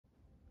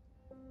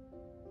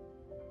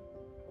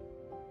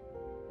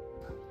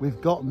We've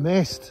got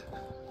mist.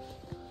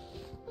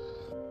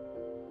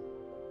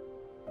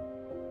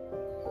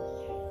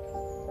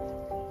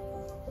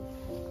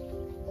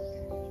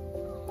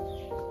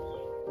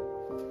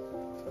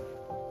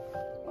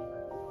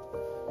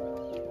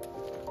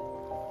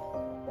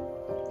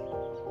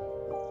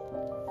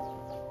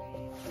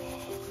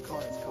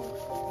 God, it's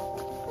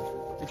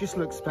cold. It just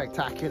looks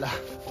spectacular.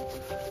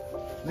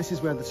 This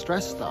is where the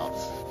stress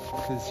starts,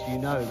 because you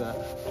know that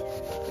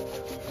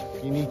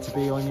you need to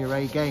be on your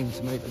A game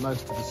to make the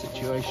most of the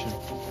situation.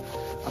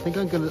 I think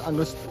I'm gonna,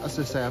 as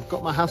I say, I've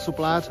got my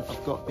Hasselblad,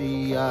 I've got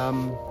the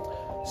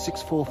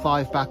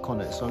 645 back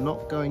on it, so I'm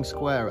not going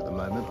square at the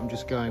moment, I'm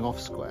just going off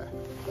square.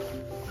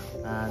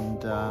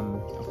 And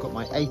I've got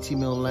my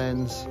 80mm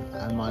lens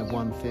and my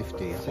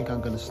 150. I think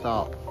I'm gonna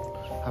start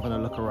having a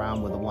look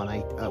around with the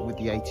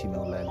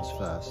 80mm lens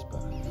first.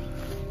 But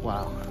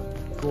wow,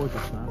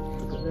 gorgeous, man,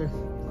 look at this.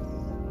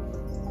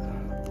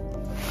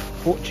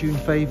 Fortune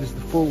favours the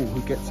fool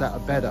who gets out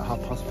of bed at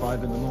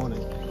 5:30 in the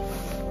morning.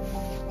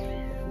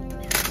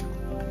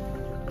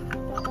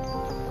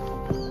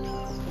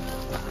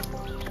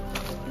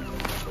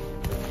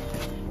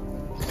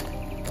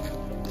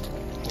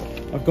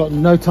 I've got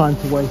no time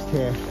to waste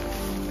here.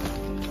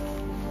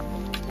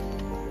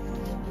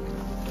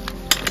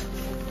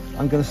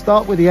 I'm going to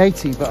start with the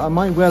 80, but I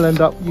might well end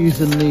up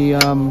using the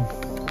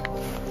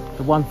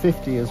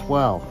 150 as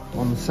well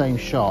on the same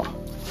shot.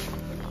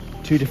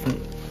 Two different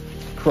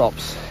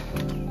crops.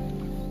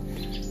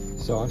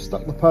 So I've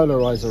stuck the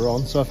polarizer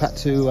on, so I've had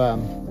to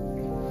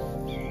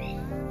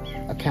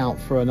account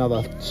for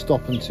another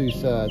stop and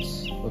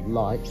 2/3 of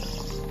light.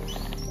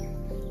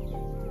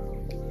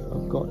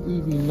 I've got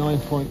EV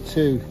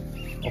 9.2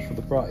 off of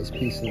the brightest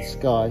piece of the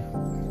sky.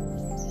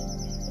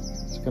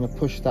 It's going to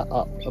push that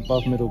up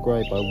above middle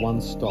grey by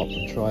 1 stop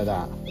and try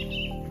that.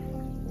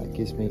 That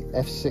gives me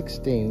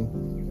f16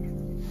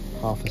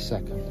 half a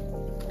second.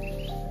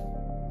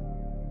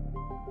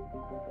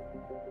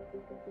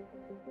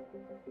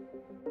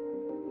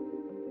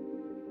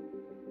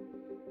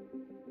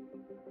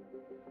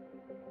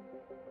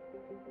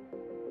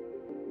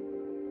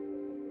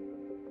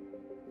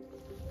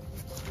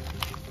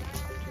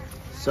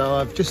 So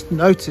I've just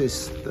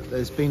noticed that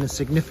there's been a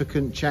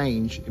significant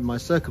change in my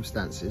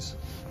circumstances.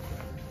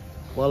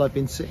 While I've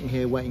been sitting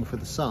here waiting for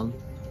the sun,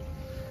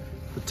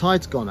 the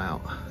tide's gone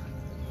out.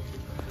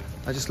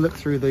 I just looked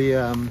through the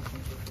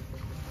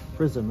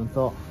prism and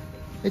thought,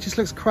 it just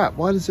looks crap.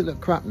 Why does it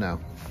look crap now?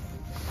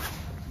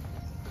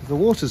 Because the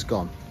water's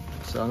gone.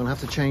 So I'm gonna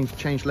have to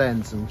change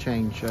lens and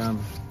change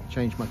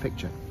my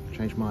picture,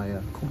 change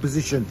my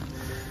composition.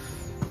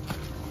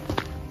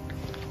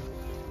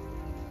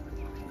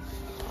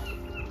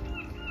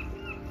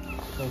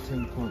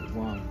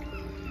 13.1.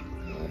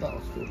 Oh,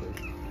 that'll still do.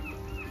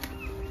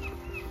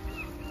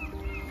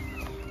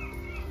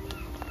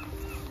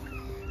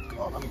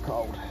 God, I'm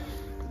cold.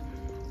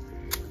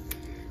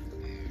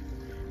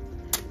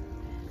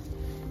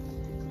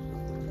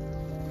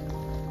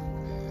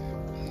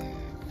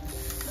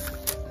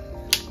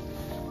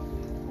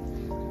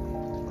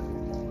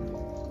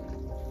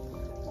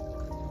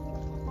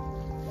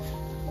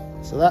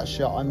 So that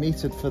shot I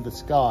metered for the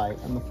sky,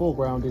 and the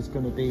foreground is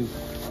going to be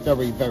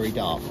very, very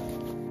dark.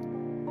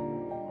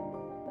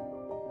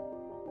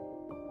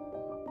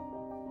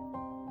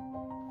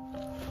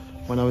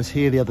 When I was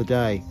here the other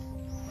day,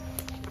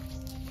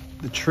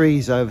 the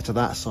trees over to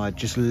that side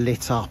just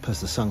lit up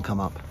as the sun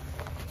come up,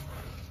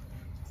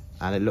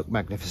 and it looked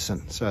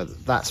magnificent. So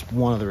that's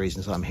one of the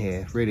reasons I'm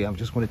here. Really, I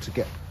just wanted to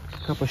get a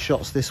couple of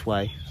shots this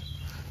way,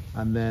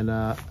 and then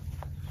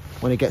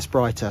when it gets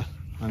brighter,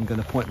 I'm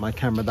going to point my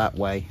camera that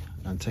way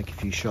and take a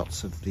few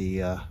shots of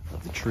the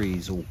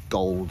trees all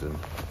gold, and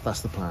that's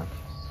the plan.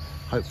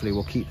 Hopefully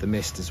we'll keep the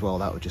mist as well.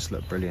 That would just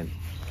look brilliant.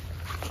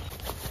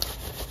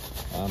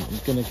 I'm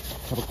going to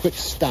have a quick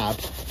stab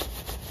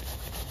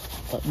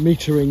at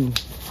metering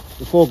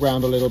the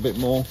foreground a little bit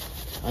more,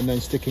 and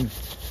then sticking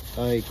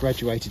a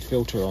graduated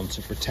filter on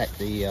to protect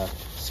the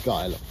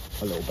sky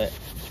a little bit.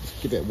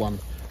 Just give it one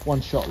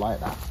shot like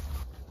that.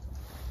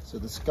 So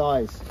the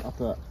sky's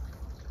up at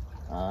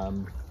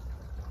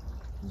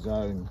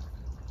zone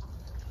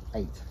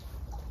 8.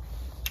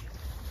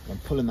 I'm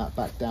pulling that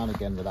back down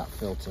again with that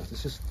filter.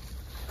 It's just,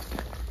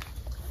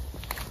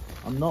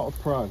 I'm not a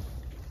pro,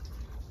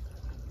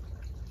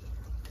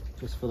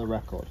 just for the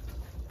record.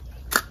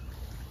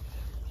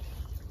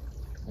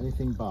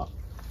 Anything but.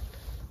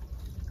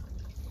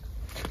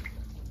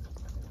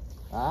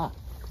 F16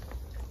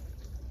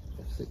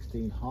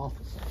 half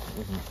a second,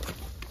 isn't it?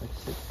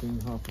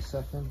 F16 half a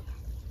second.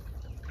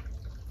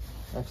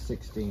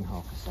 F16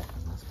 half a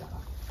second, that's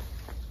better.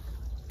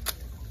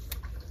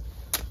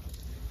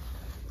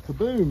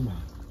 Kaboom!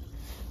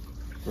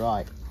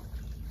 Right.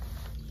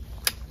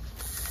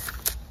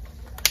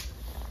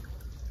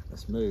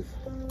 Let's move.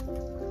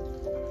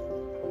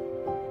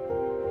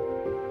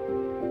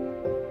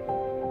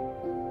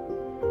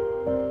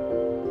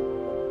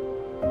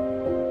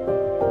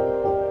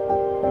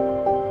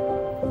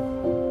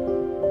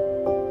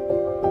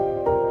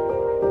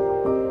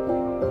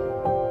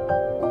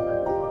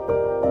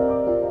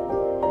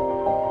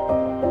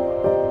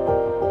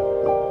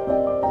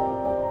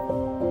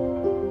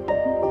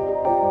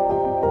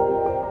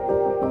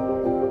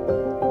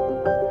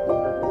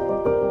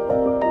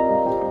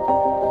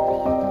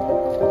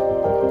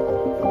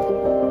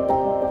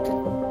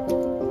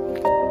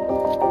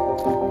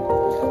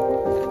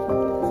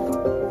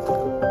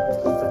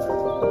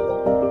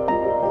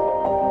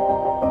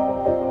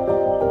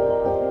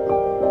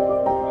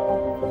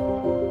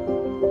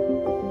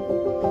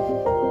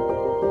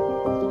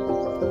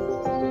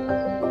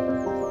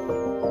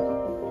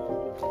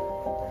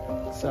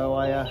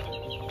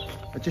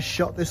 just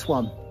shot this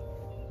one.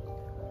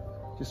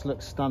 Just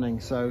looks stunning.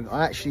 So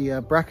I actually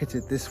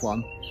bracketed this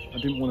one. I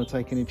didn't want to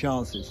take any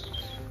chances.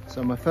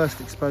 So my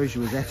first exposure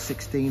was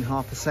f/16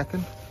 half a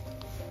second.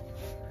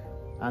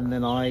 And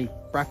then I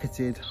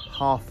bracketed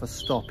half a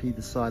stop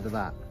either side of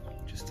that,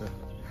 just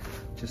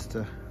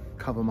to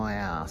cover my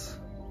ass.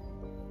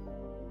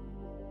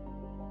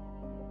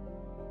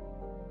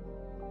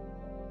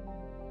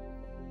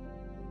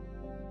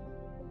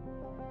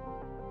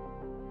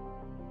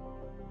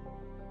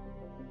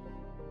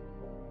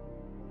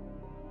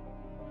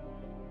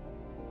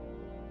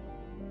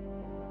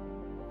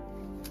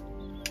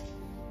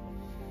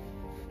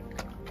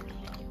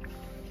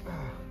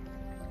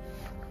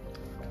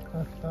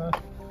 Oh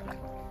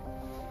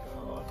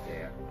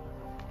dear.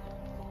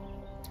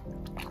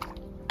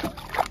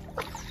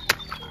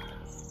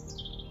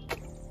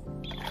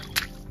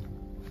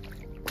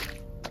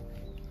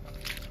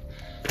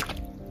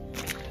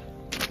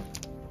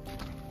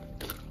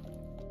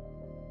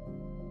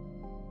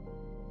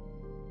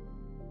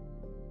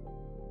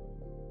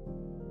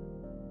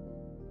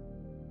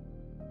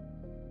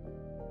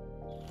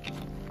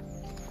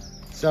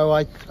 So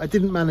I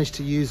didn't manage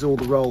to use all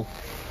the roll.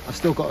 I've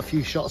still got a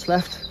few shots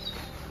left.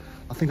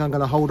 I think I'm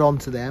going to hold on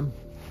to them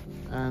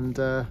and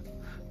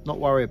not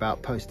worry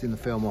about posting the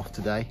film off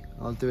today.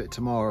 I'll do it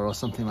tomorrow or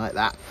something like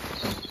that.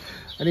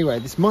 Anyway,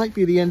 this might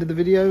be the end of the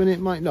video and it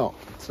might not.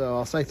 So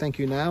I'll say thank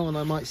you now and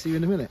I might see you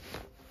in a minute.